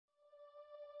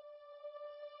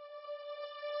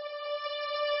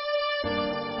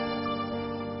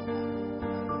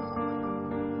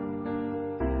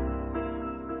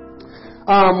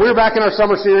We're back in our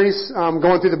summer series,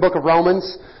 going through the book of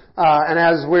Romans, and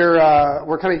as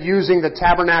we're kind of using the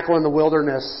tabernacle in the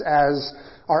wilderness as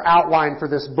our outline for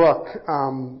this book,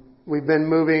 we've been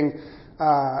moving,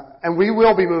 and we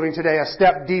will be moving today a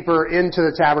step deeper into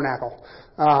the tabernacle.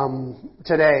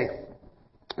 Today,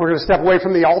 we're going to step away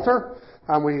from the altar.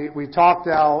 We talked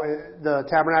how the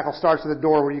tabernacle starts at the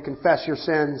door where you confess your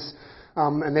sins,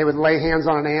 and they would lay hands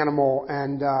on an animal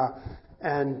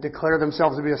and declare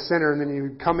themselves to be a sinner, and then you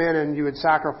would come in and you would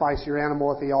sacrifice your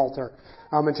animal at the altar.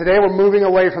 And today we're moving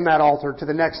away from that altar to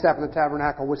the next step in the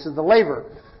tabernacle, which is the laver,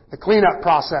 the cleanup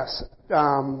process.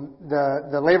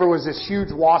 The laver was this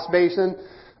huge wash basin.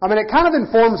 It kind of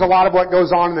informs a lot of what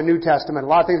goes on in the New Testament. A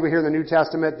lot of things we hear in the New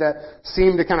Testament that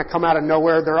seem to kind of come out of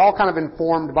nowhere, they're all kind of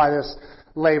informed by this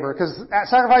laver. Because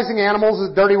sacrificing animals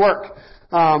is dirty work.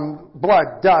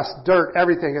 Blood, dust, dirt,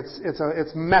 everything.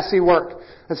 It's messy work.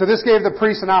 And so this gave the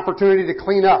priest an opportunity to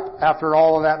clean up after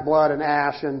all of that blood and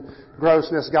ash and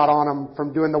grossness got on them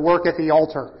from doing the work at the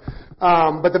altar.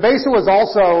 But the basin was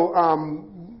also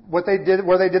where they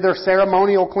did their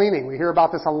ceremonial cleaning. We hear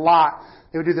about this a lot.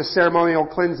 They would do the ceremonial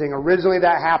cleansing. Originally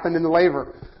that happened in the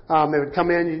laver. They would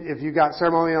come in, if you got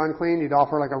ceremonially unclean, you'd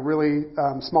offer like a really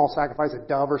small sacrifice, a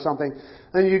dove or something.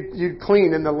 Then you'd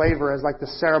clean in the laver as like the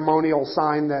ceremonial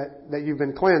sign that you've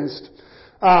been cleansed.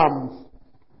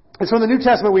 And so in the New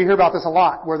Testament we hear about this a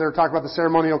lot, where they're talking about the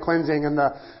ceremonial cleansing, and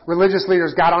the religious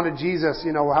leaders got onto Jesus,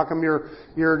 how come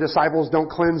your disciples don't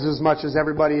cleanse as much as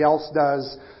everybody else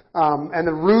does? And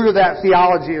the root of that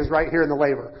theology is right here in the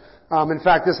laver. In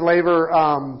fact, this laver,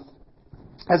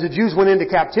 as the Jews went into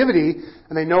captivity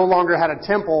and they no longer had a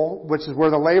temple, which is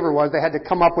where the laver was, they had to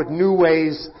come up with new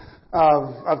ways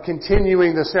of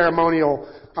continuing the ceremonial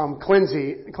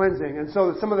cleansing. And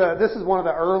so this is one of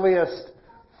the earliest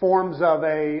forms of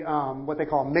what they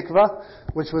call a mikveh,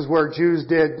 which was where Jews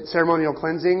did ceremonial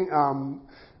cleansing.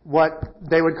 What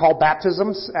they would call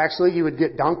baptisms. Actually, you would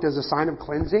get dunked as a sign of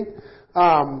cleansing.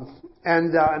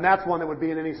 And that's one that would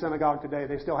be in any synagogue today.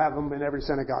 They still have them in every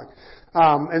synagogue.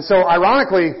 And so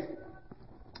ironically,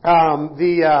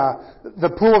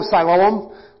 the pool of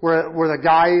Siloam, where the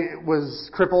guy was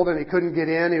crippled and he couldn't get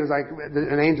in, he was like,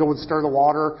 an angel would stir the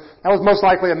water. That was most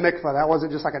likely a mikveh. That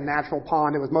wasn't just like a natural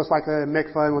pond. It was most likely a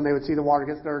mikveh, and when they would see the water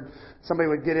get stirred, somebody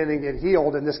would get in and get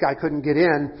healed, and this guy couldn't get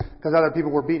in because other people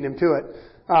were beating him to it.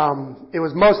 It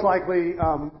was most likely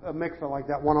a mikveh like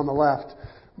that one on the left.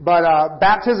 But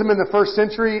baptism in the first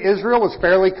century Israel was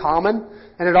fairly common,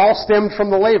 and it all stemmed from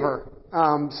the laver.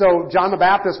 So John the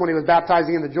Baptist, when he was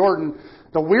baptizing in the Jordan,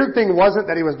 the weird thing wasn't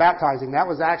that he was baptizing. That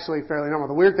was actually fairly normal.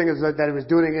 The weird thing is that he was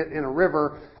doing it in a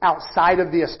river outside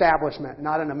of the establishment,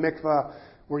 not in a mikveh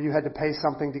where you had to pay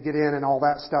something to get in and all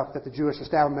that stuff that the Jewish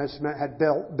establishment had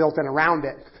built in around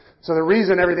it. So the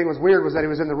reason everything was weird was that he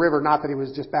was in the river, not that he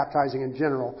was just baptizing in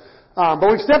general. But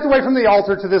we've stepped away from the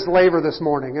altar to this laver this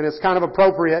morning, and it's kind of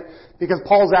appropriate because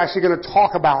Paul's actually going to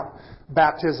talk about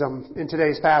baptism in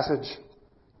today's passage.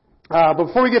 But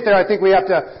before we get there, I think we have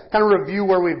to kind of review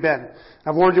where we've been.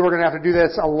 I've warned you we're going to have to do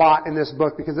this a lot in this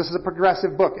book because this is a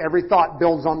progressive book. Every thought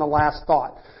builds on the last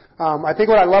thought. I think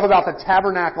what I love about the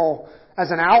tabernacle as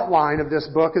an outline of this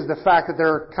book is the fact that there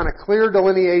are kind of clear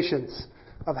delineations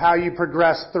of how you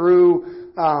progress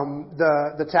through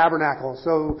the tabernacle.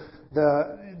 So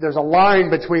there's a line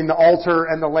between the altar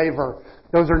and the laver.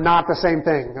 Those are not the same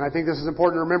thing. And I think this is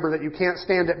important to remember, that you can't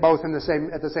stand at both at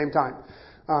the same time.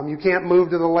 You can't move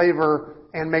to the laver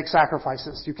and make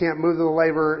sacrifices. You can't move to the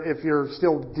laver if you're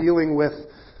still dealing with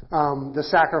the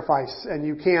sacrifice, and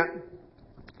you can't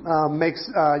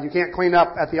clean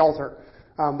up at the altar.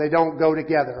 They don't go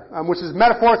together, which is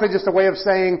metaphorically just a way of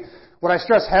saying what I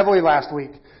stressed heavily last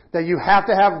week, that you have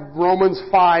to have Romans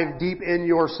 5 deep in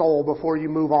your soul before you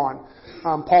move on.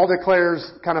 Paul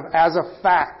declares kind of as a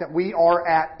fact that we are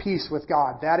at peace with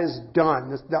God. That is done.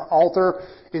 The altar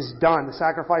is done. The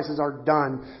sacrifices are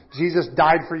done. Jesus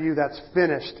died for you. That's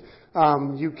finished.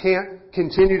 You can't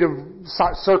continue to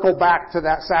circle back to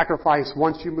that sacrifice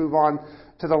once you move on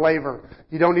to the laver.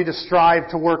 You don't need to strive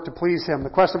to work to please Him. The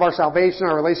quest of our salvation,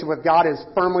 our relationship with God, is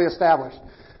firmly established.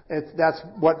 That's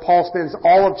what Paul spends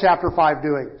all of chapter 5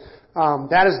 doing.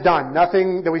 That is done.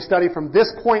 Nothing that we study from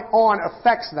this point on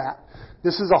affects that.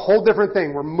 This is a whole different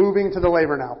thing. We're moving to the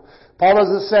laver now. Paul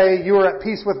doesn't say you are at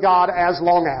peace with God as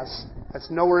long as. That's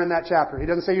nowhere in that chapter. He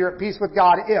doesn't say you're at peace with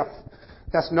God if.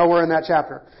 That's nowhere in that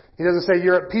chapter. He doesn't say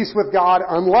you're at peace with God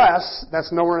unless.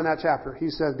 That's nowhere in that chapter. He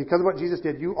says because of what Jesus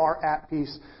did, you are at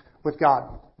peace with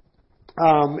God.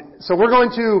 So we're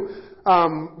going to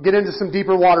get into some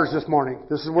deeper waters this morning.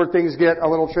 This is where things get a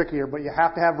little trickier, but you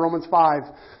have to have Romans 5.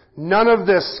 None of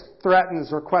this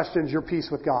threatens or questions your peace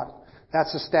with God.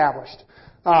 That's established.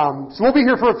 So we'll be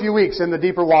here for a few weeks in the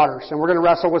deeper waters, and we're going to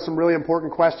wrestle with some really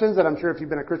important questions that I'm sure if you've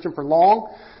been a Christian for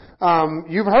long,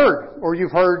 you've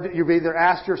either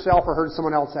asked yourself or heard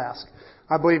someone else ask.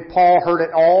 I believe Paul heard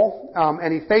it all,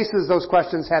 and he faces those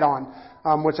questions head on,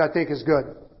 which I think is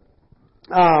good.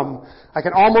 I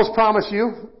can almost promise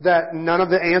you that none of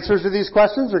the answers to these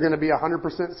questions are going to be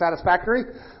 100% satisfactory.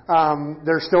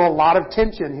 There's still a lot of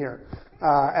tension here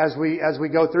as we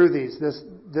go through these. This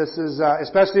is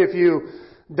especially if you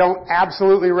don't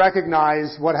absolutely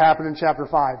recognize what happened in chapter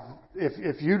 5.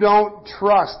 If you don't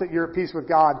trust that you're at peace with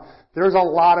God, there's a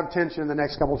lot of tension in the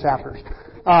next couple chapters.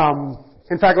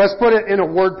 In fact, let's put it in a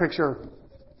word picture.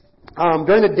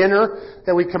 During the dinner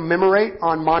that we commemorate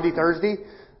on Maundy Thursday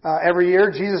every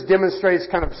year, Jesus demonstrates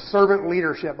kind of servant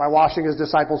leadership by washing his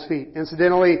disciples' feet.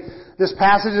 Incidentally, this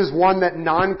passage is one that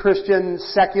non-Christian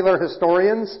secular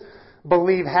historians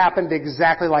believe happened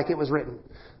exactly like it was written.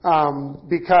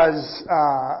 Because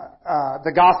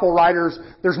the gospel writers,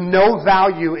 there's no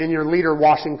value in your leader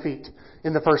washing feet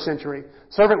in the first century.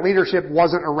 Servant leadership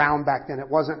wasn't around back then. It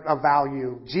wasn't a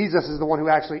value. Jesus is the one who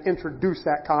actually introduced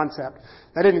that concept.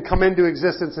 That didn't come into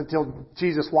existence until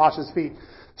Jesus washes feet.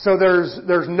 So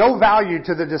there's no value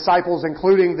to the disciples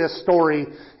including this story.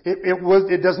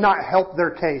 It does not help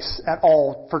their case at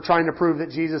all for trying to prove that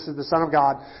Jesus is the Son of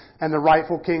God and the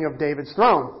rightful King of David's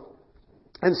throne.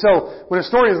 And so when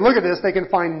historians look at this, they can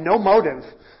find no motive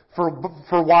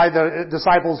for why the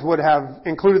disciples would have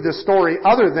included this story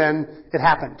other than it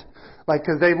happened.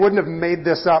 Cause they wouldn't have made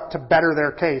this up to better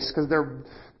their case, cause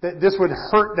this would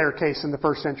hurt their case in the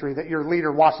first century, that your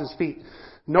leader washes feet.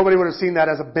 Nobody would have seen that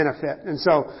as a benefit. And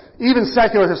so even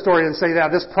secular historians say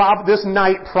that this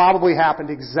night probably happened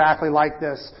exactly like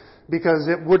this, because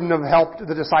it wouldn't have helped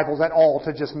the disciples at all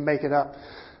to just make it up.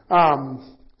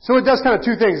 So it does kind of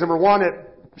two things. Number one, it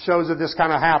shows that this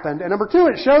kind of happened. And number two,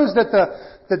 it shows that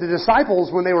the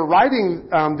disciples, when they were writing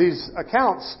these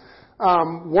accounts,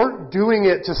 weren't doing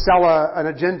it to sell an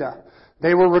agenda.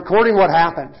 They were recording what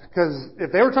happened. Because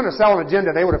if they were trying to sell an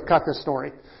agenda, they would have cut this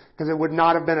story, because it would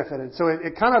not have benefited. So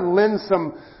it kind of lends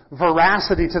some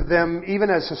veracity to them,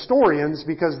 even as historians,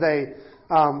 because they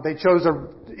chose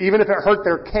even if it hurt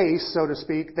their case, so to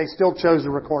speak, they still chose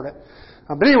to record it.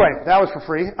 But anyway, that was for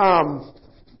free.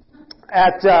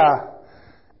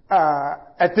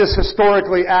 At this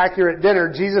historically accurate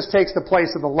dinner, Jesus takes the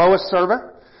place of the lowest servant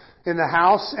in the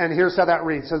house, and here's how that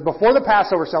reads. It says, before the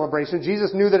Passover celebration,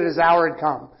 Jesus knew that his hour had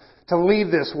come to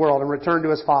leave this world and return to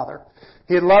his Father.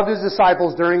 He had loved his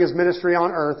disciples during his ministry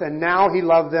on earth, and now he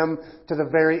loved them to the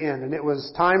very end. And it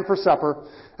was time for supper.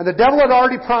 And the devil had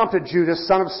already prompted Judas,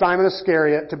 son of Simon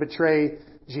Iscariot, to betray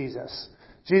Jesus.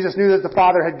 Jesus knew that the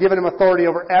Father had given him authority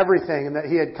over everything, and that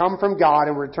he had come from God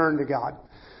and returned to God.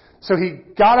 So he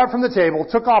got up from the table,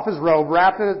 took off his robe,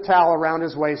 wrapped in a towel around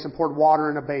his waist, and poured water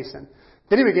in a basin.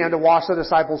 Then he began to wash the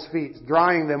disciples' feet,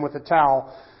 drying them with the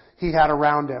towel he had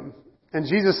around him. And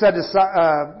Jesus said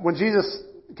when Jesus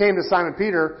came to Simon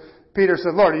Peter, Peter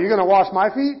said, Lord, are you going to wash my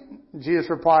feet? And Jesus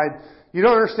replied, you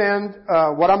don't understand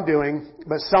what I'm doing,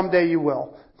 but someday you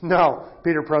will. No,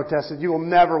 Peter protested, you will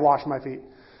never wash my feet.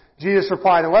 Jesus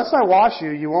replied, unless I wash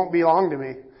you, you won't belong to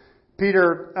me.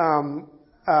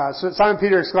 So Simon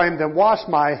Peter exclaimed, then wash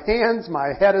my hands, my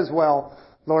head as well,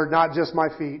 Lord, not just my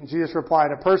feet. And Jesus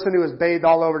replied, a person who is bathed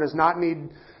all over does not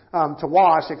need to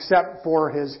wash except for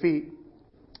his feet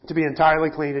to be entirely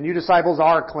clean. And you disciples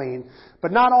are clean,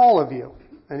 but not all of you.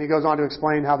 And he goes on to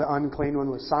explain how the unclean one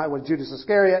was Judas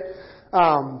Iscariot.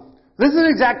 This is an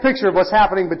exact picture of what's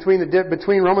happening between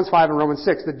Romans 5 and Romans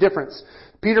 6, the difference.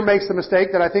 Peter makes the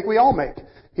mistake that I think we all make.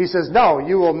 He says, no,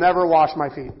 you will never wash my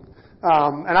feet.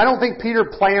 And I don't think Peter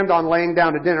planned on laying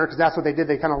down to dinner, because that's what they did.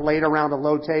 They kind of laid around a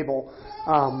low table.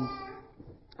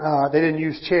 They didn't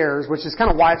use chairs, which is kind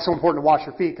of why it's so important to wash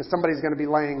your feet, because somebody's going to be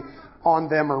laying on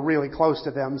them or really close to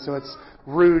them. So it's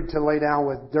rude to lay down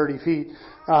with dirty feet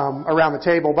around the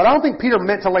table. But I don't think Peter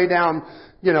meant to lay down,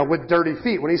 with dirty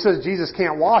feet. When he says Jesus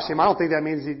can't wash him, I don't think that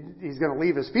means he's going to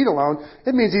leave his feet alone.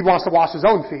 It means he wants to wash his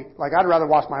own feet. Like, I'd rather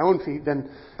wash my own feet than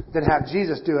have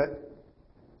Jesus do it.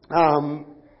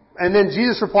 And then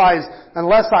Jesus replies,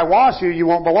 unless I wash you, you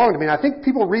won't belong to me. And I think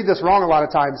people read this wrong a lot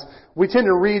of times. We tend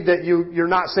to read that you're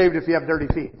not saved if you have dirty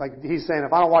feet. Like, he's saying,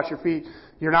 if I don't wash your feet,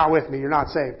 you're not with me, you're not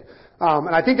saved. And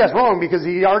I think that's wrong, because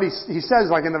he says,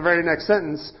 like, in the very next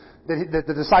sentence, that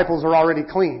the disciples are already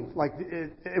clean. Like,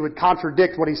 it would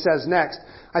contradict what he says next.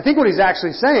 I think what he's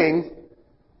actually saying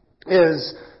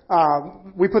is,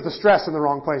 we put the stress in the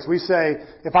wrong place. We say,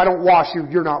 if I don't wash you,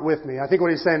 you're not with me. I think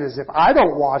what he's saying is, if I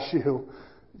don't wash you,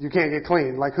 you can't get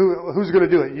clean. Like who's going to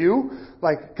do it? You?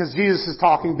 Like, because Jesus is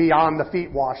talking beyond the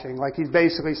feet washing. Like he's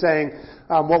basically saying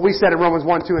what we said in Romans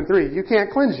 1, 2, and 3. You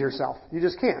can't cleanse yourself. You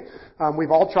just can't.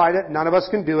 We've all tried it. None of us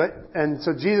can do it. And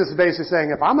so Jesus is basically saying,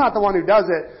 if I'm not the one who does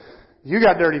it, you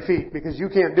got dirty feet because you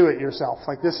can't do it yourself.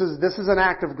 Like this is an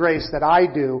act of grace that I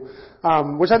do,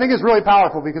 which I think is really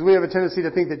powerful because we have a tendency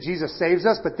to think that Jesus saves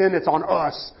us, but then it's on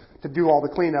us to do all the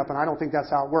cleanup, and I don't think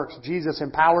that's how it works. Jesus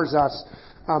empowers us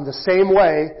the same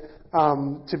way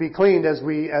to be cleaned as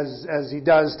He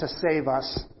does to save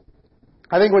us.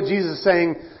 I think what Jesus is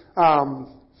saying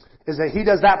is that He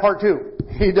does that part too.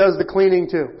 He does the cleaning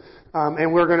too,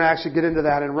 and we're going to actually get into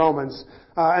that in Romans.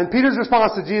 And Peter's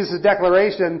response to Jesus'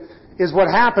 declaration is what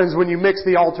happens when you mix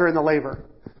the altar and the laver.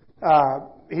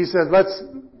 He says, let's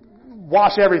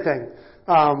wash everything.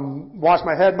 Wash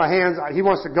my head, my hands. He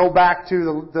wants to go back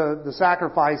to the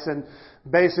sacrifice and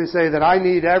basically say that I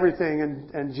need everything.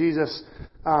 And Jesus,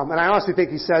 and I honestly think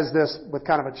he says this with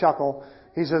kind of a chuckle.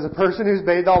 He says, a person who's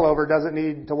bathed all over doesn't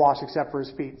need to wash except for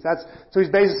his feet. So he's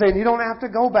basically saying you don't have to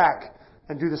go back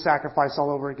and do the sacrifice all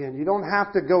over again. You don't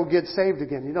have to go get saved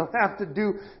again. You don't have to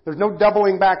there's no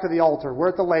doubling back to the altar. We're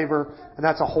at the laver, and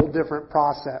that's a whole different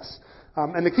process.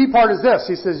 And the key part is this.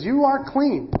 He says, you are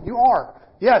clean. You are.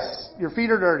 Yes, your feet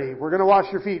are dirty. We're going to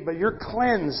wash your feet, but you're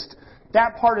cleansed.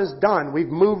 That part is done. We've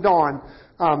moved on.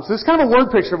 So this is kind of a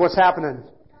word picture of what's happening.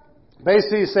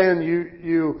 Basically, he's saying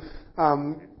you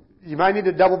might need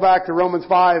to double back to Romans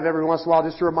 5 every once in a while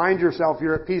just to remind yourself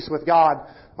you're at peace with God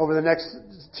over the next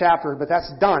chapter, but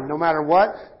that's done. No matter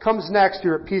what comes next,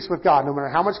 you're at peace with God. No matter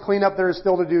how much cleanup there is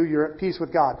still to do, you're at peace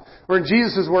with God. Or in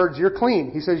Jesus' words, you're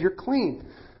clean. He says you're clean.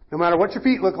 No matter what your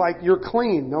feet look like, you're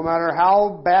clean. No matter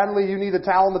how badly you need a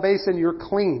towel in the basin, you're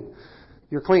clean.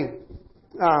 You're clean.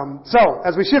 So,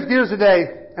 as we shift gears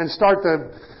today and start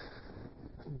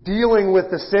dealing with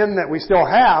the sin that we still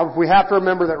have, we have to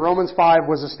remember that Romans 5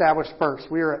 was established first.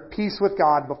 We are at peace with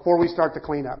God before we start the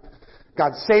cleanup.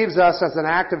 God saves us as an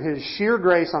act of His sheer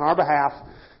grace on our behalf,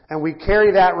 and we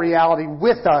carry that reality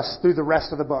with us through the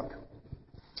rest of the book.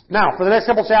 Now, for the next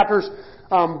couple chapters,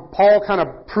 Paul kind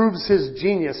of proves his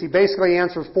genius. He basically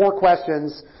answers 4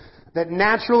 questions that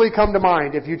naturally come to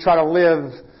mind if you try to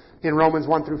live in Romans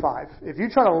 1 through 5. If you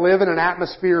try to live in an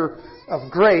atmosphere of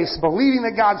grace, believing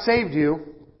that God saved you,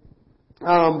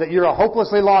 that you're a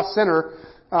hopelessly lost sinner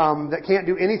that can't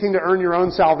do anything to earn your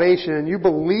own salvation, and you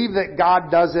believe that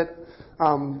God does it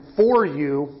for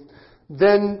you,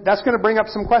 then that's going to bring up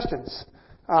some questions.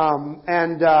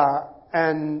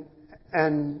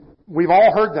 And we've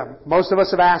all heard them. Most of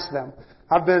us have asked them.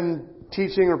 I've been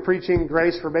teaching or preaching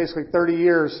grace for basically 30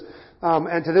 years.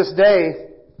 And to this day,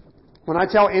 when I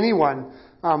tell anyone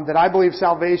that I believe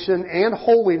salvation and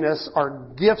holiness are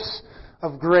gifts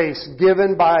of grace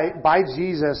given by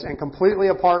Jesus and completely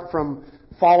apart from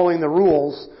following the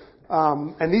rules,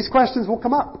 and these questions will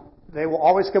come up. They will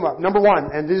always come up. Number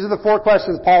 1, and these are the 4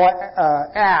 questions Paul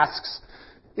asks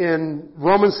in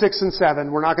Romans 6 and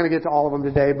 7. We're not going to get to all of them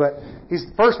today, but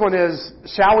first one is,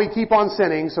 shall we keep on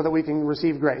sinning so that we can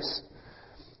receive grace?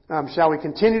 Shall we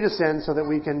continue to sin so that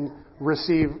we can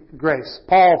receive grace?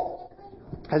 Paul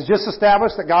has just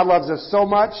established that God loves us so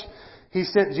much, He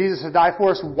sent Jesus to die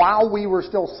for us while we were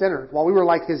still sinners, while we were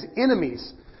like His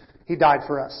enemies. He died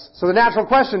for us. So the natural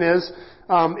question is,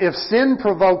 if sin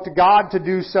provoked God to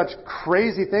do such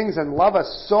crazy things and love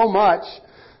us so much,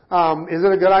 is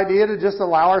it a good idea to just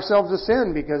allow ourselves to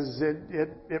sin because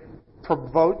it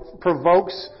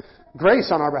provokes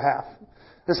grace on our behalf?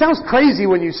 It sounds crazy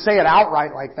when you say it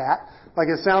outright like that. Like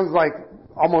it sounds like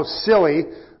almost silly.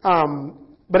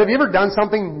 But have you ever done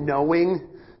something knowing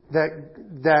that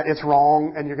it's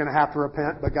wrong and you're going to have to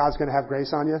repent, but God's going to have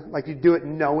grace on you? Like you do it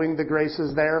knowing the grace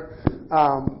is there.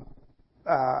 So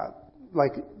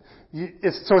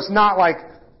it's not like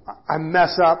I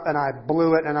mess up and I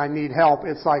blew it and I need help.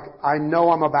 It's like I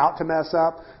know I'm about to mess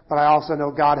up, but I also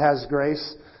know God has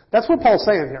grace. That's what Paul's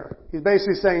saying here. He's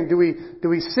basically saying, do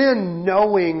we sin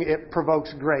knowing it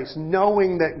provokes grace,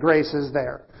 knowing that grace is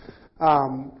there?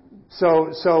 So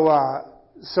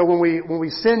when we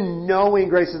sin knowing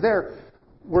grace is there,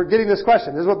 we're getting this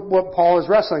question. This is what Paul is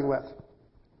wrestling with.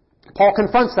 Paul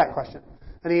confronts that question,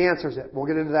 and he answers it. We'll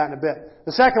get into that in a bit.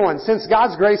 The second one, since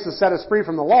God's grace has set us free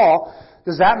from the law,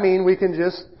 does that mean we can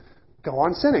just go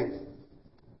on sinning?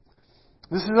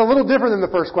 This is a little different than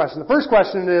the first question. The first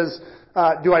question is,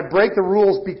 do I break the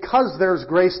rules because there's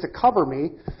grace to cover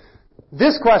me?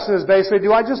 This question is basically,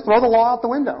 do I just throw the law out the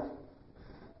window?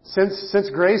 Since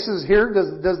grace is here,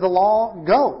 does the law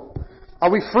go? Are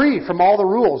we free from all the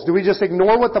rules? Do we just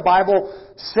ignore what the Bible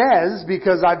says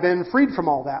because I've been freed from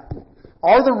all that?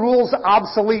 Are the rules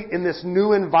obsolete in this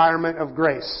new environment of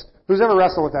grace? Who's ever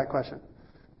wrestled with that question?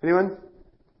 Anyone?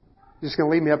 You're just going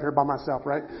to leave me up here by myself,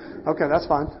 right? Okay, that's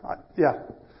fine. Yeah.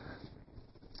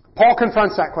 Paul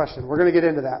confronts that question. We're going to get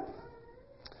into that.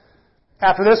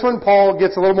 After this one, Paul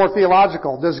gets a little more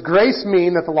theological. Does grace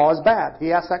mean that the law is bad?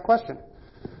 He asks that question.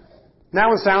 That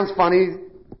one sounds funny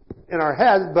in our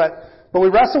heads, but we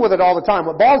wrestle with it all the time.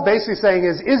 What Paul is basically saying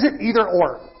is it either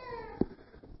or?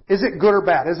 Is it good or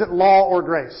bad? Is it law or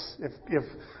grace?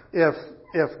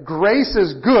 If grace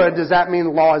is good, does that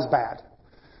mean law is bad?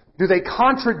 Do they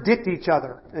contradict each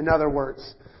other? In other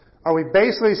words, are we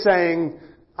basically saying,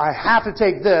 I have to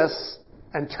take this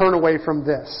and turn away from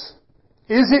this?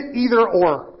 Is it either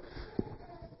or?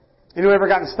 Anyone ever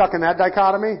gotten stuck in that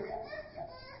dichotomy?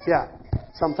 Yeah,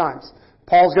 sometimes.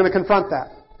 Paul's going to confront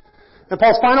that. And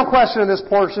Paul's final question in this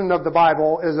portion of the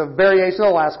Bible is a variation of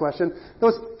the last question that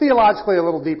was theologically a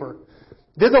little deeper.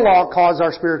 Did the law cause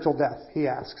our spiritual death? He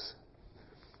asks.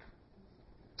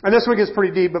 And this one gets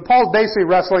pretty deep, but Paul's basically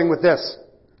wrestling with this.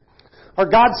 Are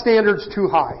God's standards too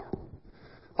high?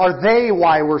 Are they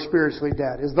why we're spiritually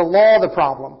dead? Is the law the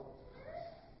problem?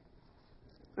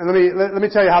 And let me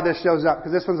tell you how this shows up,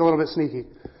 because this one's a little bit sneaky.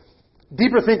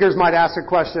 Deeper thinkers might ask a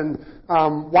question,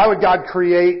 why would God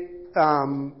create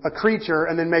a creature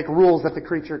and then make rules that the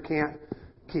creature can't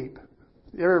keep?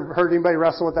 You ever heard anybody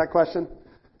wrestle with that question?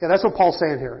 Yeah, that's what Paul's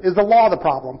saying here. Is the law the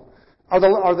problem?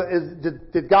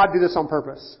 Did God do this on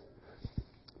purpose?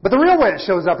 But the real way it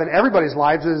shows up in everybody's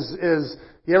lives is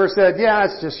you ever said, yeah,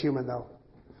 it's just human though.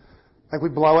 Like we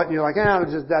blow it and you're like,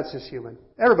 that's just human.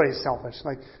 Everybody's selfish.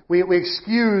 Like we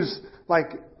excuse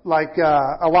like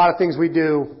a lot of things we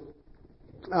do.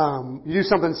 You do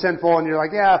something sinful and you're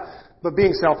like, yeah, but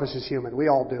being selfish is human. We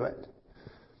all do it.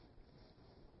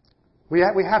 We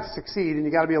have to succeed, and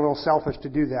you got to be a little selfish to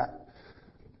do that.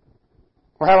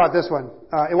 Or how about this one?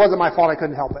 It wasn't my fault. I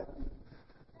couldn't help it.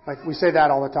 Like we say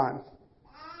that all the time.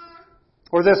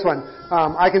 Or this one,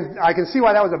 I can see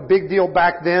why that was a big deal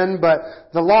back then,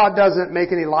 but the law doesn't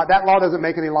make any that law doesn't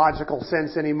make any logical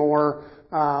sense anymore.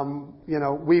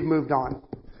 We've moved on.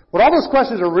 What all those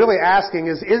questions are really asking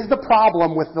is the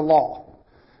problem with the law?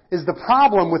 Is the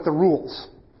problem with the rules?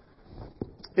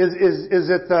 Is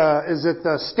it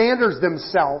the standards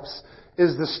themselves?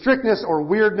 Is the strictness or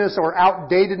weirdness or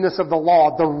outdatedness of the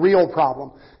law the real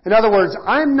problem? In other words,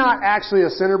 I'm not actually a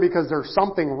sinner because there's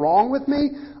something wrong with me.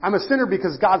 I'm a sinner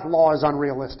because God's law is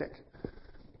unrealistic.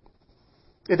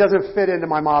 It doesn't fit into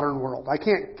my modern world. I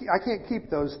can't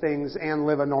keep those things and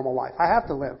live a normal life. I have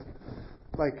to live.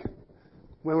 Like,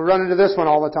 we run into this one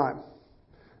all the time.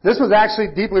 This was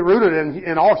actually deeply rooted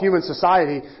in all human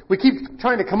society. We keep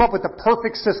trying to come up with the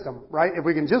perfect system, right? If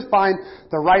we can just find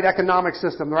the right economic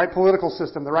system, the right political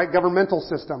system, the right governmental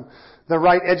system, the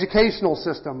right educational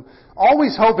system,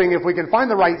 always hoping if we can find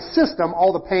the right system,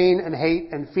 all the pain and hate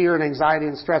and fear and anxiety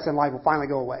and stress in life will finally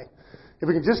go away. If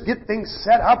we can just get things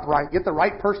set up right, get the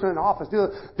right person in office,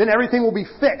 then everything will be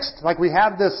fixed. Like we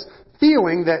have this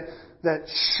feeling that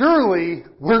surely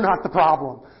we're not the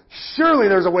problem. Surely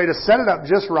there's a way to set it up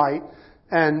just right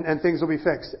and things will be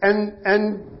fixed.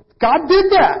 And God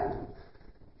did that.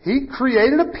 He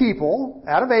created a people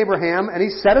out of Abraham and He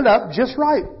set it up just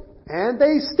right. And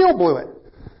they still blew it.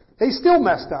 They still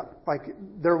messed up. Like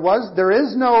there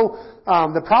is no,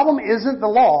 the problem isn't the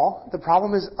law, the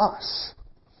problem is us.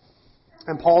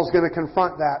 And Paul's going to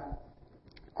confront that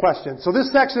question. So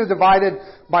this section is divided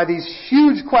by these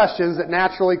huge questions that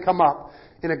naturally come up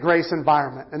in a grace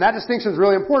environment. And that distinction is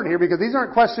really important here because these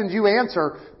aren't questions you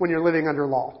answer when you're living under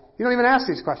law. You don't even ask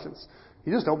these questions.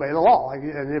 You just obey the law.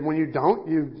 And when you don't,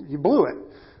 you blew it.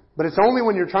 But it's only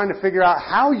when you're trying to figure out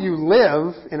how you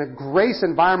live in a grace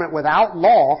environment without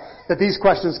law that these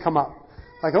questions come up.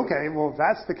 Like, okay, well, if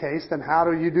that's the case, then how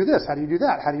do you do this? How do you do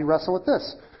that? How do you wrestle with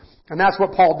this? And that's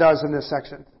what Paul does in this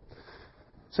section.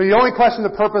 So you only question the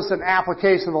purpose and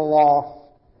application of the law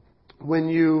when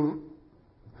you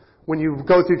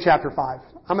go through chapter 5.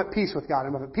 I'm at peace with God.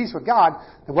 If I'm at peace with God,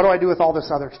 then what do I do with all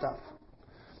this other stuff?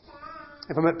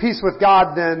 If I'm at peace with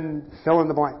God, then fill in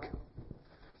the blank.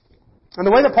 And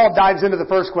the way that Paul dives into the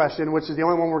first question, which is the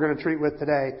only one we're going to treat with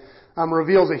today,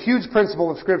 reveals a huge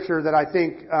principle of Scripture that I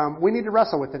think we need to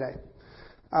wrestle with today.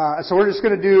 So we're just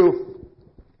going to do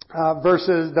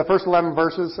the first 11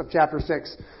 verses of chapter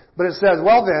 6. But it says,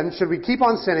 well then, should we keep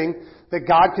on sinning that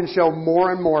God can show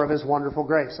more and more of His wonderful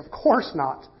grace? Of course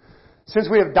not. Since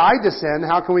we have died to sin,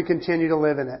 how can we continue to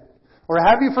live in it? Or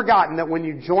have you forgotten that when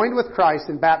you joined with Christ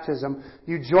in baptism,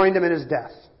 you joined Him in His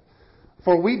death?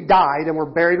 For we died and were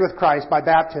buried with Christ by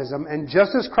baptism, and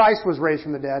just as Christ was raised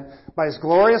from the dead by the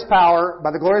glorious power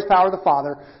of the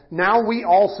Father, now we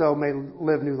also may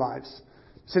live new lives.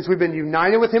 Since we've been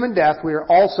united with Him in death, we are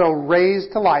also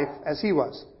raised to life as He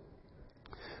was.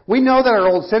 We know that our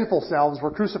old sinful selves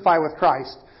were crucified with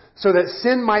Christ, so that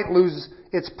sin might lose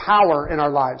its power in our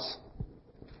lives.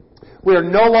 We are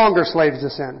no longer slaves to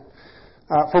sin.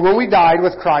 For when we died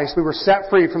with Christ, we were set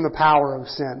free from the power of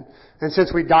sin. And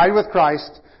since we died with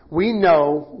Christ, we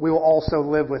know we will also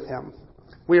live with Him.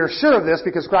 We are sure of this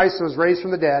because Christ was raised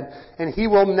from the dead, and He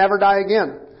will never die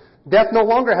again. Death no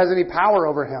longer has any power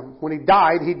over Him. When He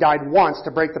died once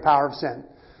to break the power of sin.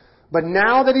 But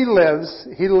now that He lives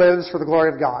for the glory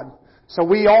of God. So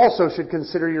we also should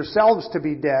consider yourselves to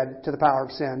be dead to the power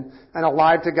of sin and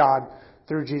alive to God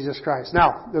through Jesus Christ.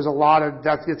 Now, there's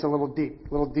that gets a little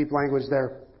deep language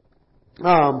there.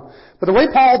 But the way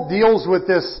Paul deals with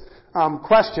this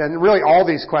question, really all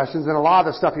these questions and a lot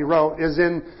of the stuff he wrote, is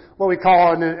in what we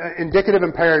call an indicative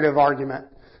imperative argument,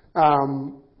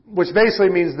 which basically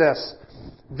means this.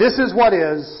 This is what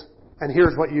is, and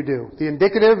here's what you do. The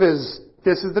indicative is,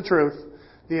 this is the truth.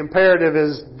 The imperative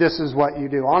is, this is what you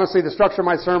do. Honestly, the structure of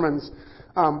my sermons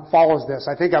follows this.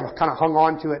 I think I've kind of hung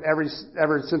on to it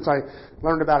ever since I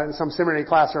learned about it in some seminary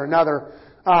class or another.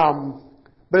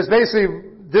 But it's basically,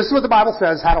 this is what the Bible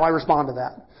says. How do I respond to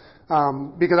that?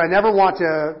 Because I never want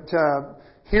to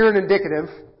hear an indicative,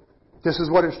 this is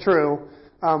what is true,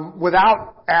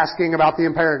 without asking about the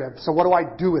imperative. So what do I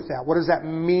do with that? What does that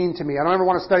mean to me? I don't ever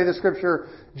want to study the Scripture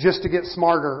just to get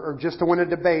smarter or just to win a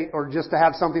debate or just to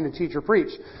have something to teach or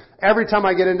preach. Every time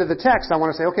I get into the text, I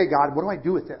want to say, okay, God, what do I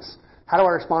do with this? How do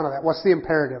I respond to that? What's the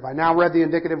imperative? I now read the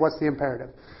indicative. What's the imperative?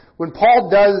 When Paul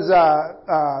does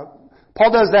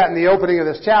that in the opening of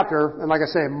this chapter, and like I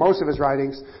say, most of his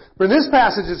writings, but in this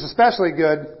passage it's especially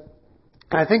good,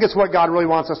 and I think it's what God really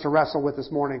wants us to wrestle with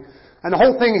this morning. And the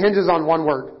whole thing hinges on one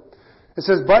word. It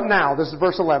says, but now, this is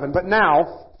verse 11, but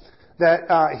now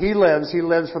that He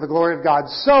lives for the glory of God,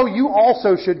 so you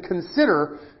also should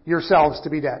consider yourselves to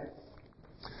be dead.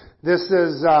 This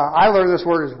is, I learned this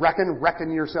word is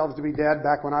reckon yourselves to be dead,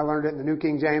 back when I learned it in the New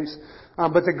King James.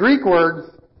 But the Greek word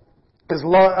is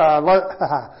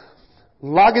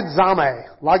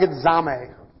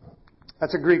logizame.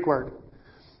 That's a Greek word.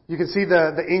 You can see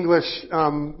the English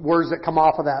words that come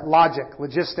off of that. Logic,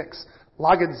 logistics,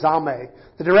 logizame.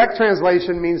 The direct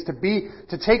translation means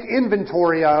to take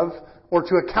inventory of or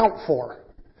to account for.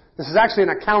 This is actually an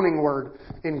accounting word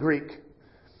in Greek.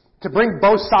 To bring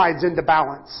both sides into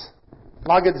balance.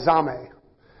 Logizame.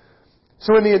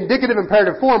 So in the indicative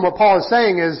imperative form, what Paul is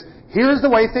saying is, here's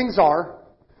the way things are.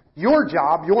 Your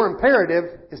job, your imperative,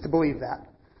 is to believe that.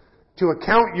 To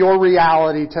account your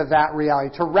reality to that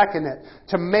reality. To reckon it.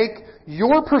 To make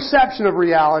your perception of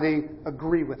reality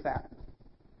agree with that.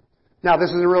 Now, this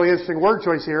is a really interesting word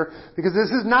choice here, because this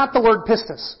is not the word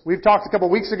pistis. We've talked a couple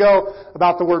of weeks ago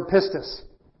about the word pistis,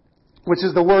 which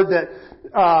is the word that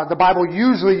the Bible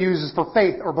usually uses for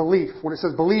faith or belief. When it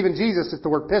says believe in Jesus, it's the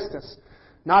word pistis.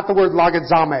 Not the word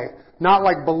logizame. Not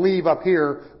like believe up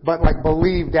here, but like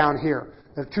believe down here.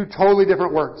 They're two totally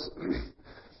different words.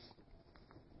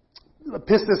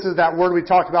 Pistis is that word we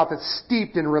talked about that's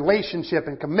steeped in relationship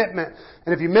and commitment.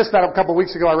 And if you missed that a couple of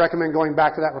weeks ago, I recommend going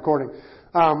back to that recording.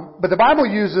 But the Bible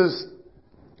uses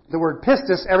the word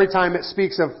pistis every time it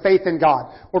speaks of faith in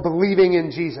God or believing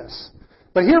in Jesus.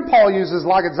 But here Paul uses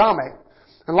logizame.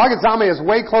 And logizame is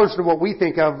way closer to what we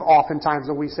think of oftentimes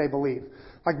when we say believe.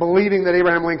 Like believing that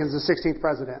Abraham Lincoln's the 16th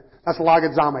president. That's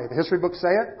logizame. The history books say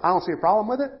it. I don't see a problem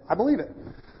with it. I believe it.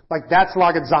 Like that's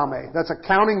logizame. That's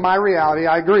accounting my reality.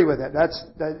 I agree with it.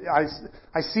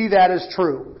 I see that as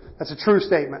true. That's a true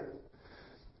statement.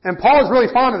 And Paul is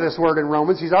really fond of this word in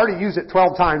Romans. He's already used it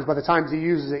 12 times by the times he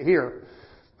uses it here.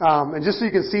 And just so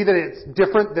you can see that it's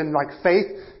different than like faith,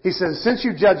 he says, since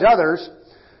you judge others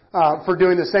for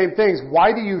doing the same things,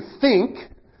 why do you think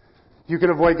you can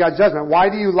avoid God's judgment? Why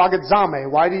do you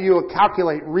logizame? Why do you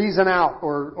calculate, reason out,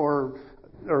 or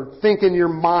think in your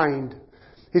mind?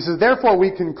 He says, therefore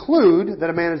we conclude that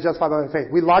a man is justified by faith.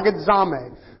 We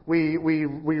logizame. We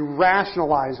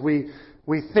rationalize. We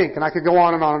think. And I could go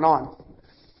on and on and on.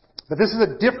 But this is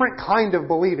a different kind of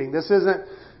believing. This isn't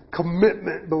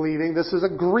commitment believing. This is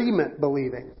agreement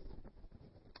believing.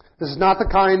 This is not the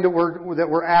kind that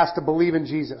we're asked to believe in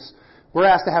Jesus. We're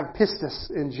asked to have pistis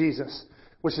in Jesus,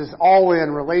 which is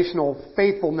all-in relational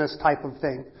faithfulness type of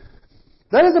thing.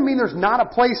 That doesn't mean there's not a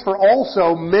place for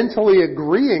also mentally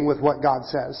agreeing with what God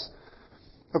says.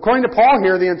 According to Paul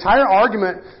here, the entire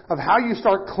argument of how you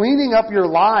start cleaning up your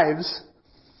lives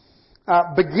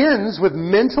begins with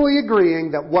mentally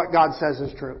agreeing that what God says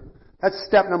is true. That's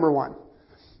step number one.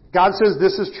 God says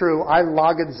this is true. I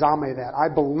logizame that.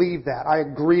 I believe that. I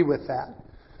agree with that.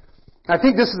 I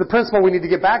think this is the principle we need to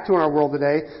get back to in our world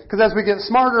today, because as we get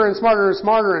smarter and smarter and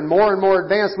smarter and more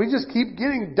advanced, we just keep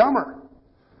getting dumber.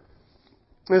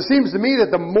 And it seems to me that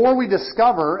the more we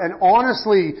discover and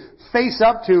honestly face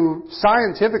up to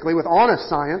scientifically with honest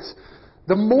science,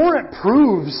 the more it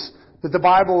proves that the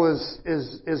Bible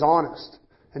is honest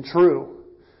and true.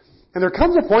 And there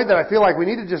comes a point that I feel like we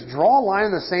need to just draw a line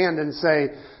in the sand and say,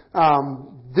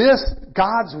 this,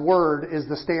 God's Word, is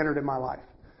the standard in my life.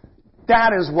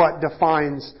 That is what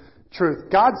defines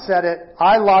truth. God said it.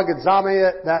 I logizame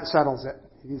it. That settles it.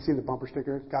 You seen the bumper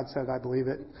sticker? God said it. I believe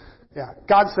it. Yeah.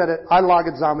 God said it. I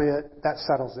logizame it. That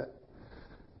settles it.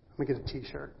 Let me get a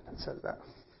T-shirt that says that.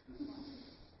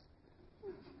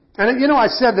 And I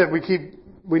said that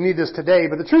we need this today,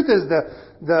 but the truth is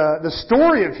the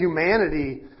story of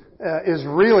humanity is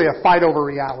really a fight over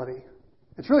reality.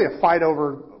 It's really a fight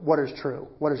over what is true,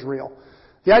 what is real.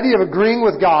 The idea of agreeing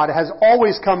with God has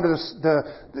always come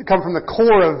from the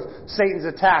core of Satan's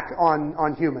attack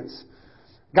on humans.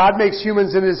 God makes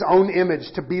humans in His own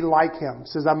image to be like Him.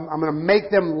 Says, I'm going to make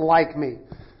them like me.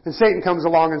 And Satan comes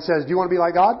along and says, do you want to be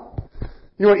like God?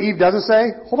 You know what Eve doesn't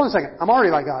say? Hold on a second. I'm already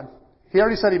like God. He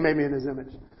already said He made me in His image.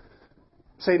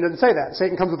 Satan doesn't say that.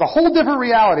 Satan comes with a whole different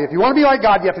reality. If you want to be like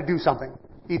God, you have to do something.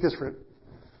 Eat this fruit.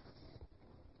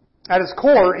 At its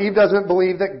core, Eve doesn't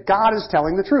believe that God is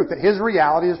telling the truth, that His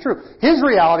reality is true. His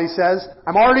reality says,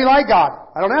 I'm already like God.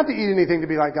 I don't have to eat anything to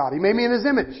be like God. He made me in His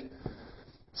image.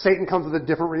 Satan comes with a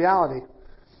different reality.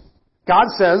 God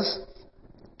says,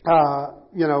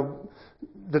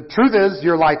 the truth is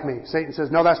you're like me. Satan says,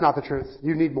 no, that's not the truth.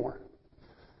 You need more.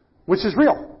 Which is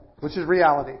real? Which is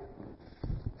reality?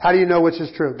 How do you know which is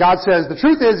true? God says, the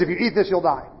truth is if you eat this, you'll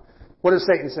die. What does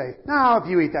Satan say? No, if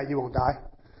you eat that, you won't die.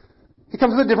 He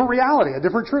comes with a different reality, a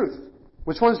different truth.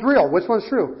 Which one's real? Which one's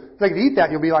true? Like, if you eat that,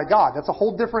 you'll be like God. That's a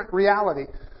whole different reality.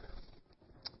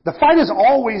 The fight has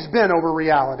always been over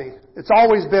reality. It's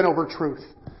always been over truth.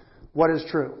 What is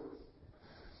true?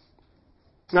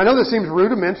 And I know this seems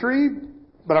rudimentary,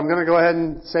 but I'm going to go ahead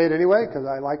and say it anyway, because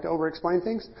I like to over-explain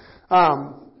things.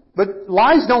 But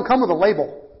lies don't come with a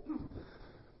label.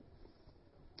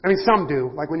 I mean, some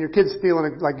do. Like when your kid's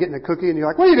stealing, getting a cookie, and you're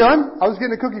like, "What are you doing?" "I was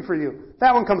getting a cookie for you."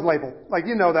 That one comes labeled. Like,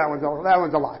 that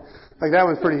one's a lie. Like, that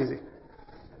one's pretty easy.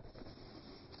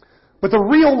 But the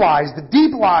real lies, the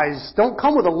deep lies, don't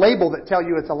come with a label that tell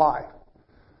you it's a lie.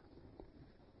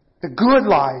 The good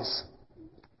lies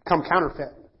come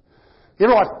counterfeit. You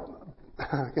ever watch?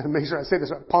 I gotta make sure I say this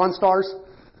right. Pawn Stars.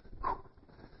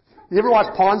 You ever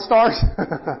watch Pawn Stars?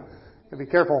 Gotta be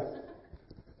careful.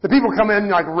 The people come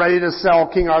in ready to sell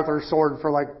King Arthur's sword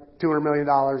for $200 million,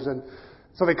 and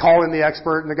so they call in the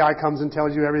expert, and the guy comes and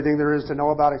tells you everything there is to know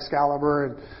about Excalibur,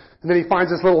 and then he finds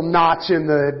this little notch in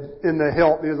the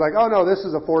hilt, and he's like, "Oh no, this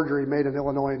is a forgery made in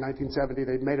Illinois in 1970.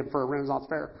 They made it for a Renaissance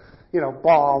fair." Blah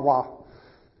blah blah.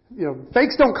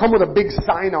 Fakes don't come with a big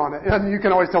sign on it, and you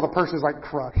can always tell the person's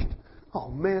crushed.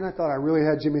 "Oh man, I thought I really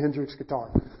had Jimi Hendrix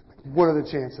guitar. What are the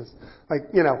chances?"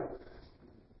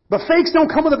 But fakes don't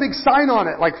come with a big sign on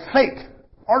it, like fake,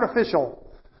 artificial,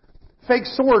 fake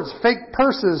swords, fake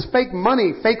purses, fake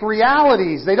money, fake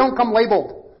realities. They don't come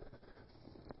labeled.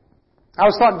 I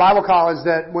was taught in Bible college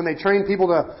that when they train people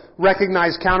to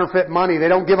recognize counterfeit money, they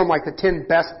don't give them the 10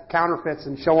 best counterfeits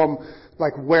and show them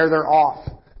where they're off.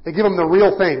 They give them the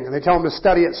real thing, and they tell them to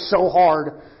study it so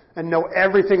hard and know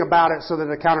everything about it so that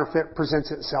the counterfeit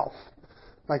presents itself.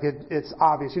 It's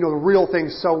obvious. The real thing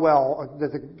so well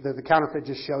that the counterfeit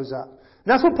just shows up. And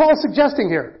that's what Paul's suggesting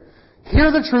here.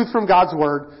 Hear the truth from God's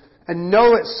Word and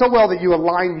know it so well that you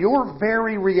align your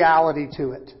very reality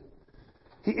to it.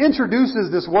 He introduces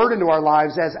this Word into our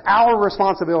lives as our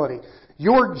responsibility.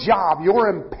 Your job, your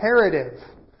imperative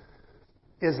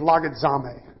is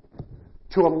logizame.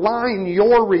 To align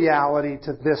your reality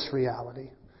to this reality.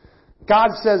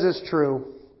 God says it's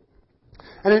true.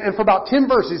 And for about 10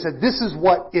 verses, he said, this is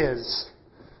what is.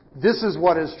 This is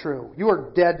what is true. You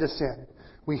are dead to sin.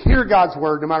 We hear God's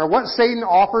Word, no matter what Satan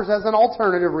offers as an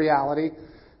alternative reality.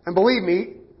 And believe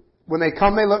me, when they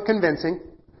come, they look convincing.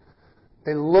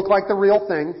 They look like the real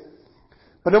thing.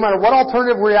 But no matter what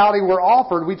alternative reality we're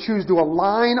offered, we choose to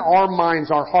align our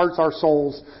minds, our hearts, our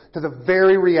souls to the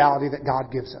very reality that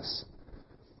God gives us.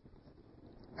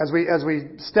 As we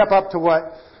step up to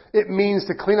what it means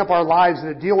to clean up our lives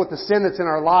and to deal with the sin that's in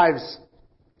our lives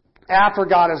after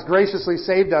God has graciously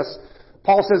saved us,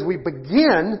 Paul says we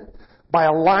begin by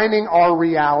aligning our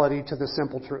reality to the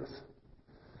simple truth.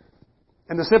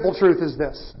 And the simple truth is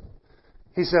this.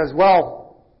 He says,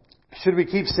 well, Should we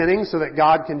keep sinning so that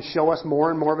God can show us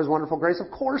more and more of His wonderful grace? Of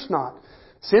course not.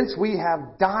 Since we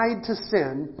have died to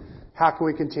sin, how can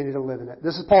we continue to live in it?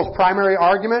 This is Paul's primary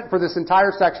argument for this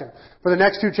entire section. For the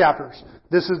next 2 chapters,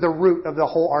 this is the root of the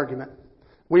whole argument.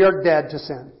 We are dead to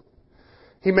sin.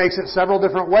 He makes it several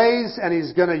different ways, and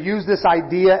he's going to use this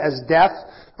idea as death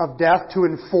to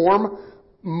inform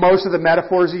most of the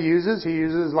metaphors he uses. He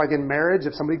uses, like in marriage,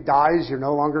 if somebody dies, you're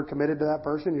no longer committed to that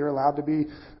person. You're allowed to be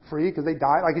free because they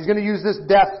died. Like he's going to use this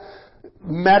death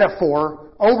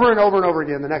metaphor over and over and over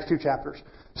again in the next 2 chapters.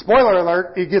 Spoiler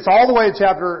alert, he gets all the way to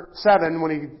chapter 7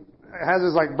 when he has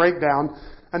his like breakdown,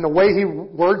 and the way he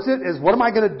words it is, what am I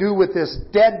going to do with this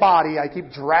dead body I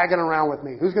keep dragging around with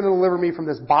me? Who's going to deliver me from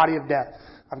this body of death?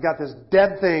 I've got this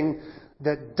dead thing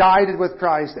that died with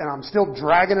Christ, and I'm still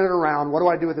dragging it around. What do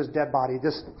I do with this dead body?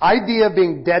 This idea of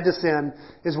being dead to sin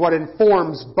is what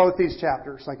informs both these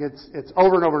chapters. Like it's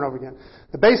over and over and over again.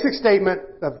 The basic statement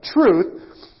of truth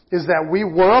is that we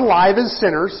were alive as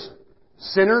sinners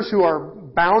who are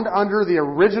bound under the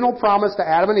original promise to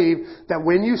Adam and Eve that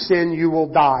when you sin, you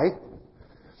will die.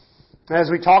 As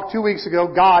we talked 2 weeks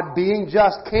ago, God, being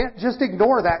just, can't just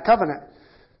ignore that covenant.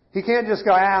 He can't just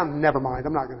go, never mind,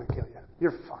 I'm not going to kill you.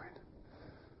 You're fine.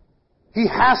 He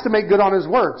has to make good on His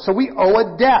word. So we owe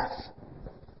a death.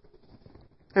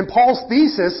 And Paul's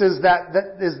thesis is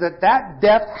that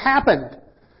death happened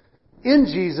in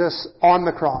Jesus on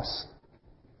the cross.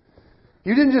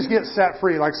 You didn't just get set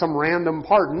free like some random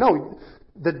pardon. No,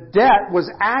 the debt was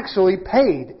actually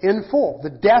paid in full. The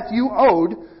death you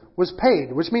owed was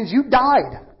paid, which means you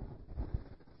died.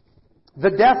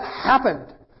 The death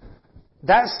happened.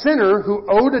 That sinner who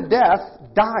owed a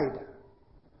death died.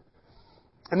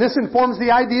 And this informs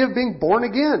the idea of being born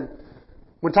again.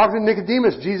 When talking to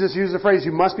Nicodemus, Jesus used the phrase,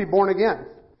 you must be born again.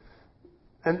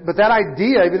 But that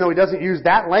idea, even though he doesn't use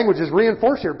that language, is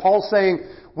reinforced here. Paul's saying,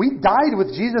 we died with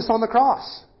Jesus on the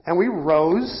cross. And we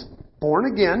rose,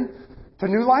 born again, to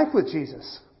new life with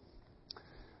Jesus.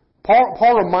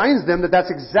 Paul reminds them that that's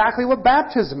exactly what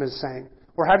baptism is saying.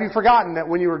 Or have you forgotten that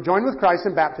when you were joined with Christ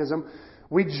in baptism,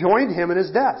 we joined Him in His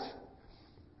death.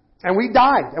 And we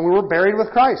died, and we were buried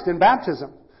with Christ in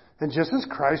baptism. And just as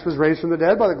Christ was raised from the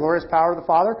dead by the glorious power of the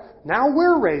Father, now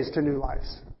we're raised to new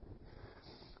lives.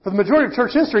 For the majority of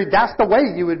church history, that's the way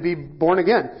you would be born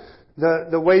again.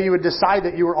 The way you would decide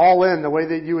that you were all in, the way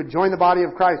that you would join the body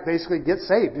of Christ, basically get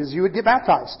saved, is you would get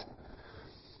baptized.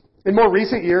 In more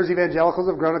recent years, evangelicals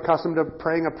have grown accustomed to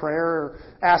praying a prayer or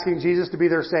asking Jesus to be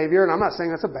their Savior. And I'm not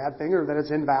saying that's a bad thing or that it's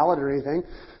invalid or anything.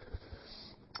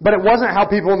 But it wasn't how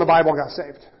people in the Bible got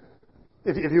saved,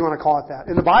 if you want to call it that.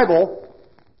 In the Bible,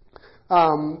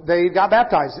 they got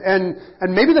baptized. And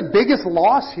maybe the biggest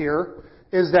loss here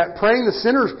is that praying the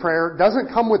sinner's prayer doesn't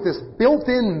come with this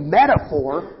built-in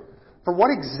metaphor for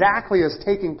what exactly is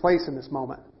taking place in this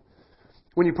moment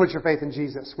when you put your faith in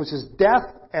Jesus, which is death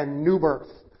and new birth.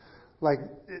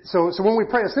 So when we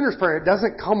pray a sinner's prayer, it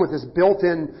doesn't come with this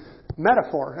built-in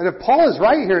metaphor. And if Paul is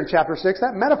right here in chapter 6,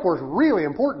 that metaphor is really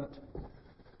important.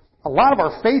 A lot of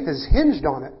our faith is hinged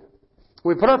on it.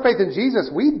 When we put our faith in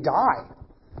Jesus, we die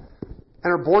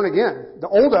and are born again. The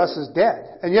old us is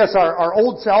dead. And yes, our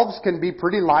old selves can be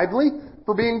pretty lively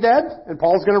for being dead, and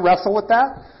Paul's going to wrestle with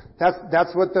that.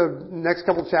 That's what the next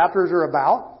couple chapters are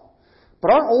about.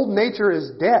 But our old nature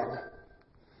is dead.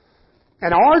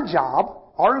 And our job,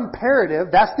 our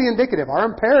imperative, that's the indicative. Our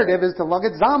imperative is to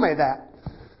logizame that,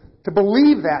 to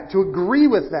believe that, to agree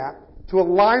with that, to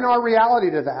align our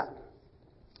reality to that.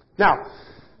 Now,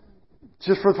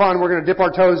 just for fun, we're going to dip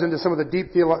our toes into some of the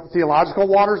deep theological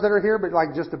waters that are here, but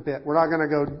like just a bit. We're not going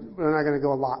to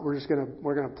go a lot. We're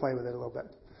going to play with it a little bit.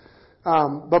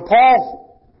 But Paul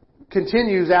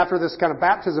continues after this kind of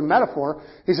baptism metaphor.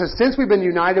 He says, since we've been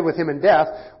united with Him in death,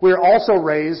 we are also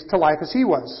raised to life as He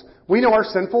was. We know our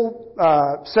sinful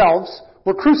selves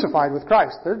were crucified with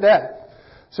Christ. They're dead.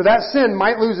 So that sin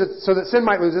might lose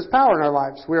its power in our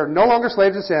lives. We are no longer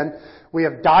slaves of sin. We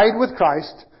have died with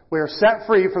Christ. We are set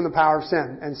free from the power of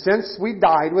sin. And since we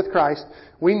died with Christ,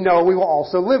 we know we will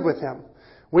also live with Him.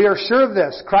 We are sure of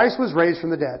this. Christ was raised from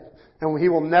the dead, and He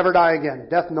will never die again.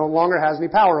 Death no longer has any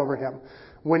power over Him.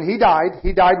 When He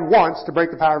died once to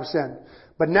break the power of sin.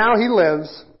 But now He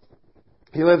lives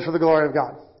for the glory of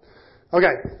God.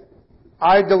 Okay.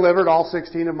 I delivered all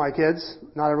 16 of my kids.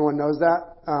 Not everyone knows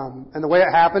that. And the way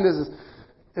it happened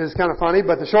is kind of funny,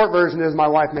 but the short version is my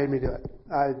wife made me do it.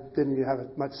 I didn't have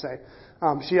much to say.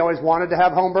 She always wanted to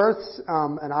have home births,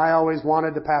 and I always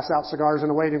wanted to pass out cigars in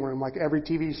a waiting room, like every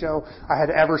TV show I had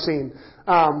ever seen.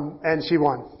 And she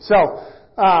won. So,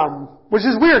 which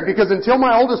is weird because until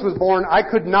my oldest was born, I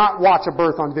could not watch a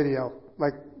birth on video.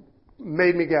 Like,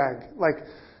 made me gag. Like,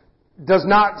 does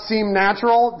not seem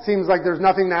natural. It seems like there's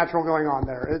nothing natural going on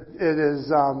there. It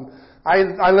is,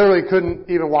 I literally couldn't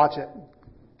even watch it.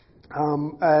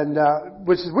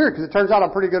 Which is weird because it turns out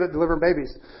I'm pretty good at delivering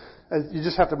babies. You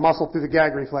just have to muscle through the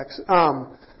gag reflex. I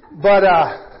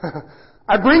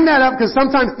bring that up because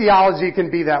sometimes theology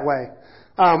can be that way.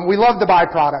 We love the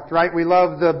byproduct, right? We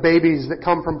love the babies that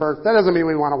come from birth. That doesn't mean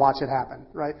we want to watch it happen,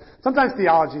 right? Sometimes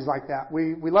theology is like that.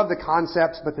 We love the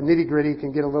concepts, but the nitty-gritty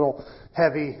can get a little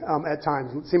heavy at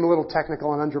times. It seem a little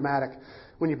technical and undramatic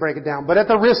when you break it down. But at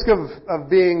the risk of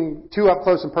being too up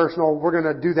close and personal, we're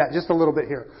going to do that just a little bit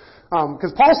here.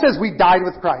 Because Paul says we died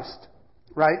with Christ,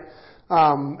 right?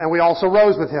 And we also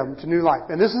rose with Him to new life.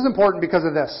 And this is important because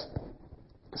of this.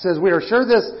 It says, we are sure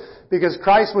this because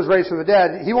Christ was raised from the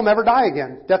dead. He will never die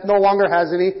again. Death no longer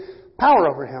has any power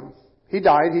over Him. He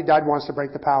died once to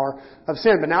break the power of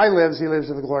sin. But now He lives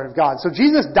to the glory of God. So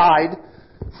Jesus died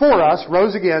for us,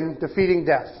 rose again, defeating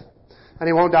death. And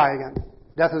He won't die again.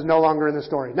 Death is no longer in the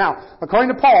story. Now,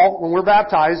 according to Paul, when we're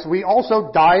baptized, we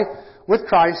also die with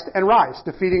Christ and rise,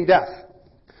 defeating death.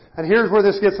 And here's where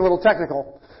this gets a little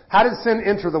technical. How did sin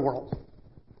enter the world?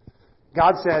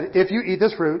 God said, if you eat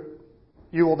this fruit,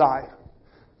 you will die.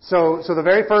 So the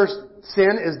very first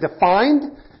sin is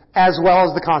defined as well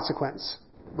as the consequence.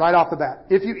 Right off the bat.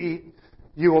 If you eat,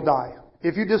 you will die.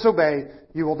 If you disobey,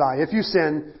 you will die. If you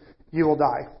sin, you will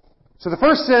die. So the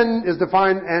first sin is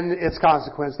defined and its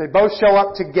consequence. They both show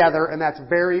up together, and that's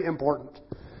very important.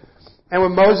 And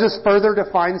when Moses further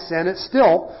defines sin, it's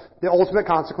still the ultimate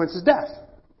consequence is death.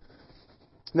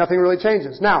 Nothing really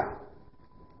changes. Now,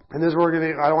 and this is where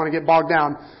I don't want to get bogged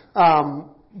down,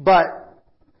 but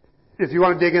if you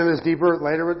want to dig into this deeper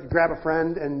later, grab a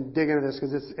friend and dig into this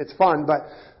because it's fun.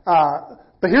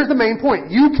 But here's the main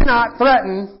point. You cannot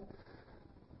threaten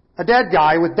a dead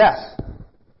guy with death.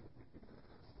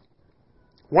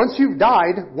 Once you've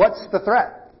died, what's the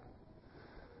threat?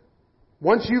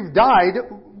 Once you've died,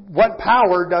 what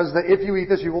power does the if you eat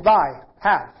this you will die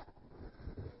have?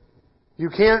 You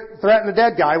can't threaten a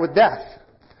dead guy with death.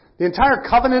 The entire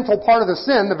covenantal part of the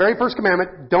sin, the very first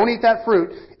commandment, don't eat that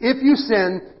fruit. If you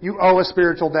sin, you owe a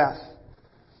spiritual death.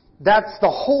 That's the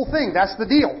whole thing. That's the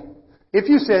deal. If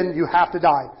you sin, you have to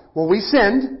die. Well, we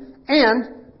sinned, and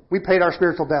we paid our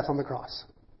spiritual death on the cross.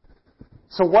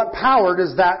 So what power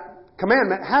does that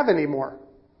commandment have anymore?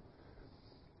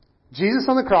 Jesus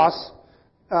on the cross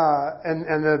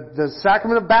and the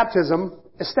sacrament of baptism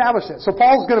established it. So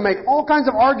Paul's going to make all kinds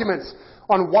of arguments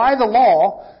on why the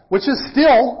law, which is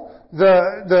still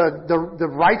the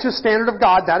righteous standard of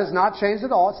God, that has not changed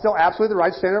at all. It's still absolutely the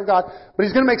right standard of God. But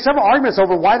he's going to make several arguments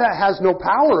over why that has no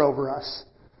power over us.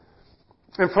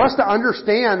 And for us to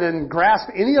understand and grasp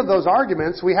any of those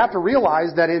arguments, we have to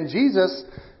realize that in Jesus,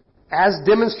 as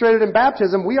demonstrated in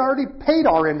baptism, we already paid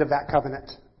our end of that covenant.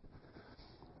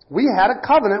 We had a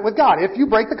covenant with God. If you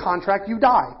break the contract, you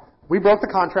die. We broke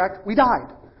the contract, we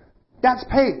died. That's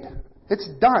paid. It's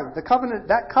done.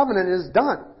 That covenant is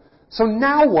done. So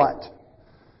now what?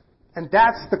 And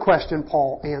that's the question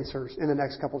Paul answers in the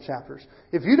next couple chapters.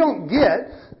 If you don't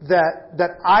get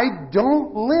that I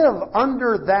don't live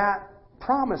under that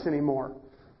promise anymore.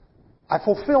 I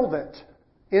fulfilled it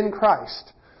in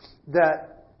Christ.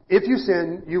 That if you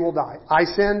sin, you will die. I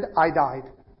sinned, I died.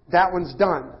 That one's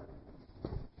done.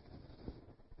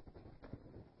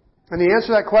 And the answer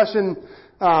to that question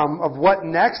of what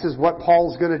next is what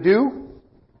Paul's going to do.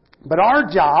 But our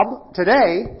job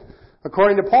today,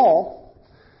 according to Paul,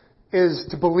 is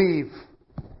to believe,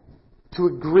 to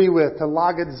agree with, to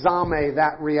lagadzame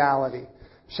that reality.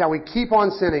 Shall we keep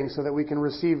on sinning so that we can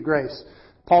receive grace?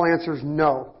 Paul answers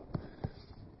no.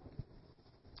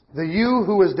 The you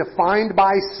who is defined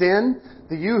by sin,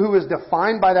 the you who is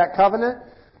defined by that covenant,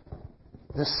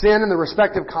 the sin and the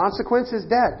respective consequence is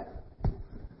dead.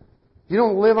 You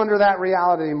don't live under that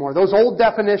reality anymore. Those old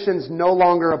definitions no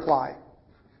longer apply.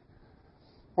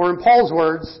 Or in Paul's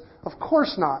words, of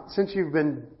course not. Since you've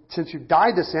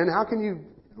died to sin, how can you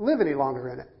live any longer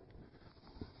in it?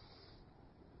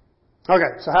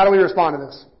 Okay, so how do we respond to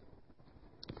this?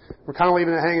 We're kind of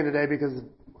leaving it hanging today because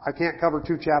I can't cover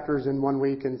 2 chapters in 1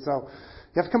 week, and so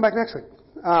you have to come back next week.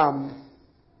 How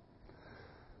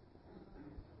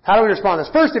do we respond to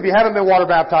this? First, if you haven't been water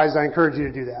baptized, I encourage you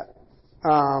to do that.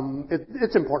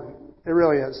 It's important. It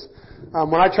really is.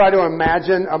 When I try to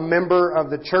imagine a member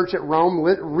of the church at Rome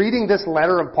reading this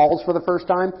letter of Paul's for the first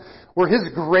time, where his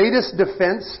greatest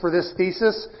defense for this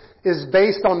thesis is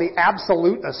based on the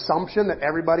absolute assumption that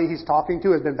everybody he's talking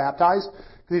to has been baptized.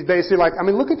 He's basically like,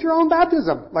 look at your own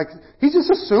baptism. Like, he's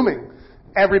just assuming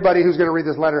everybody who's going to read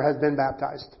this letter has been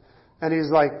baptized. And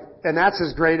he's like, and that's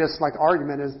his greatest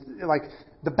argument is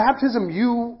The baptism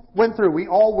you went through, we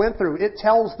all went through, it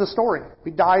tells the story.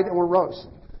 We died and were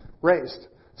raised.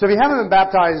 So if you haven't been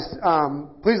baptized,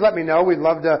 please let me know. We'd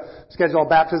love to schedule a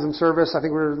baptism service. I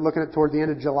think we're looking at toward the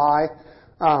end of July.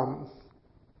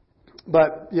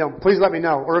 But, please let me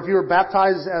know. Or if you were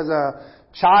baptized as a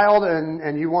child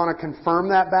and you want to confirm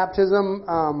that baptism,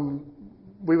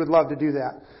 we would love to do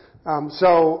that.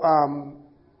 So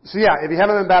yeah, if you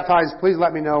haven't been baptized, please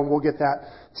let me know and we'll get that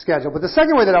scheduled. But the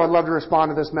second way that I would love to respond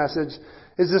to this message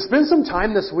is to spend some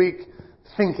time this week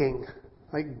thinking.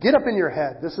 Like, get up in your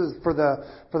head. This is for the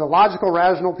logical,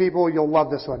 rational people. You'll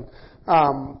love this one.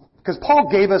 Because Paul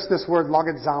gave us this word,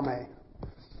 logizame.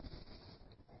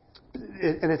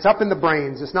 And it's up in the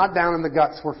brains. It's not down in the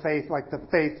guts where faith, like the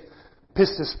faith,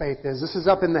 pistis faith is. This is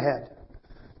up in the head.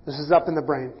 This is up in the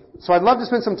brain. So I'd love to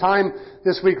spend some time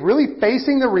this week really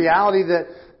facing the reality that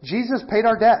Jesus paid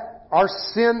our debt. Our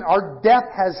sin, our death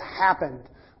has happened.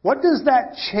 What does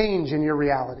that change in your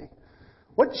reality?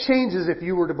 What changes if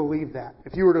you were to believe that?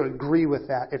 If you were to agree with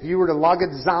that? If you were to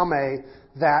logizame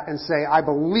that and say, I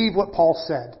believe what Paul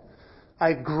said. I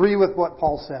agree with what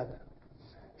Paul said.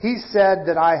 He said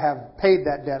that I have paid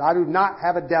that debt. I do not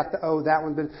have a debt to owe that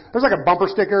one. There's like a bumper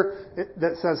sticker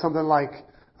that says something like,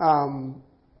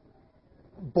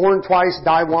 born twice,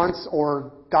 die once,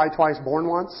 or die twice, born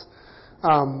once.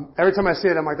 Every time I see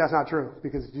it, I'm like, that's not true,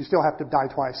 because you still have to die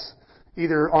twice.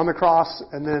 Either on the cross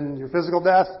and then your physical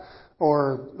death,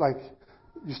 or like,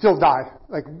 you still die.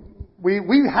 Like,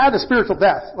 we had a spiritual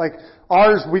death. Like,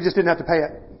 ours, we just didn't have to pay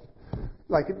it.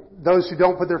 Like, those who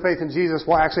don't put their faith in Jesus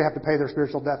will actually have to pay their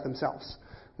spiritual death themselves.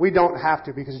 We don't have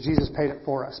to, because Jesus paid it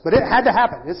for us. But it had to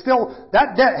happen.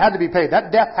 That debt had to be paid.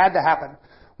 That death had to happen.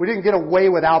 We didn't get away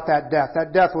without that death.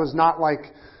 That death was not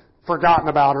like forgotten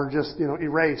about or just,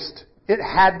 erased. It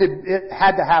had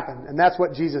to happen. And that's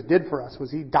what Jesus did for us,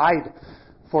 was He died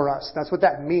for us. That's what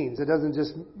that means. It doesn't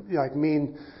just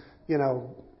mean,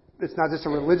 it's not just a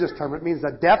religious term. It means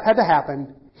that death had to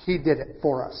happen. He did it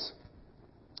for us.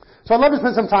 So I'd love to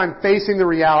spend some time facing the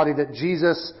reality that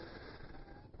Jesus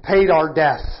paid our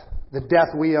death, the death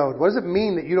we owed. What does it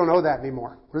mean that you don't owe that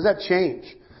anymore? What does that change?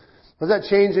 What does that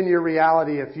change in your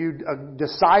reality if you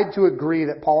decide to agree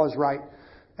that Paul is right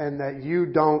and that you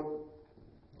don't,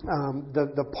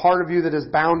 the part of you that is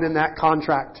bound in that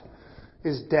contract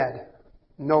is dead,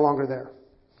 no longer there?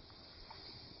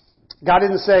 God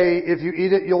didn't say, if you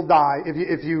eat it, you'll die.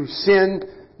 If you sin,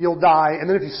 you'll die. And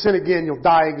then if you sin again, you'll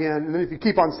die again. And then if you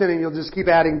keep on sinning, you'll just keep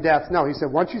adding death. No, He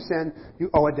said, once you sin, you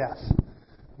owe a death.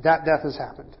 That death has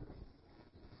happened.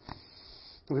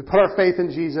 If we put our faith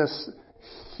in Jesus,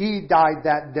 He died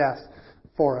that death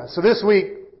for us. So this week,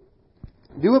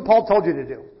 do what Paul told you to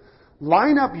do.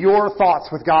 Line up your thoughts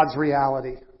with God's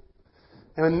reality.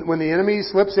 And when the enemy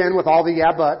slips in with all the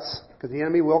yeah buts, because the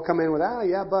enemy will come in with,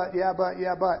 yeah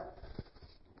but.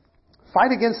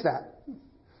 Fight against that.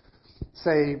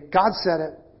 Say, God said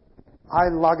it. I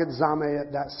logizame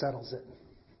it. That settles it.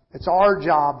 It's our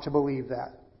job to believe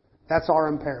that. That's our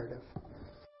imperative.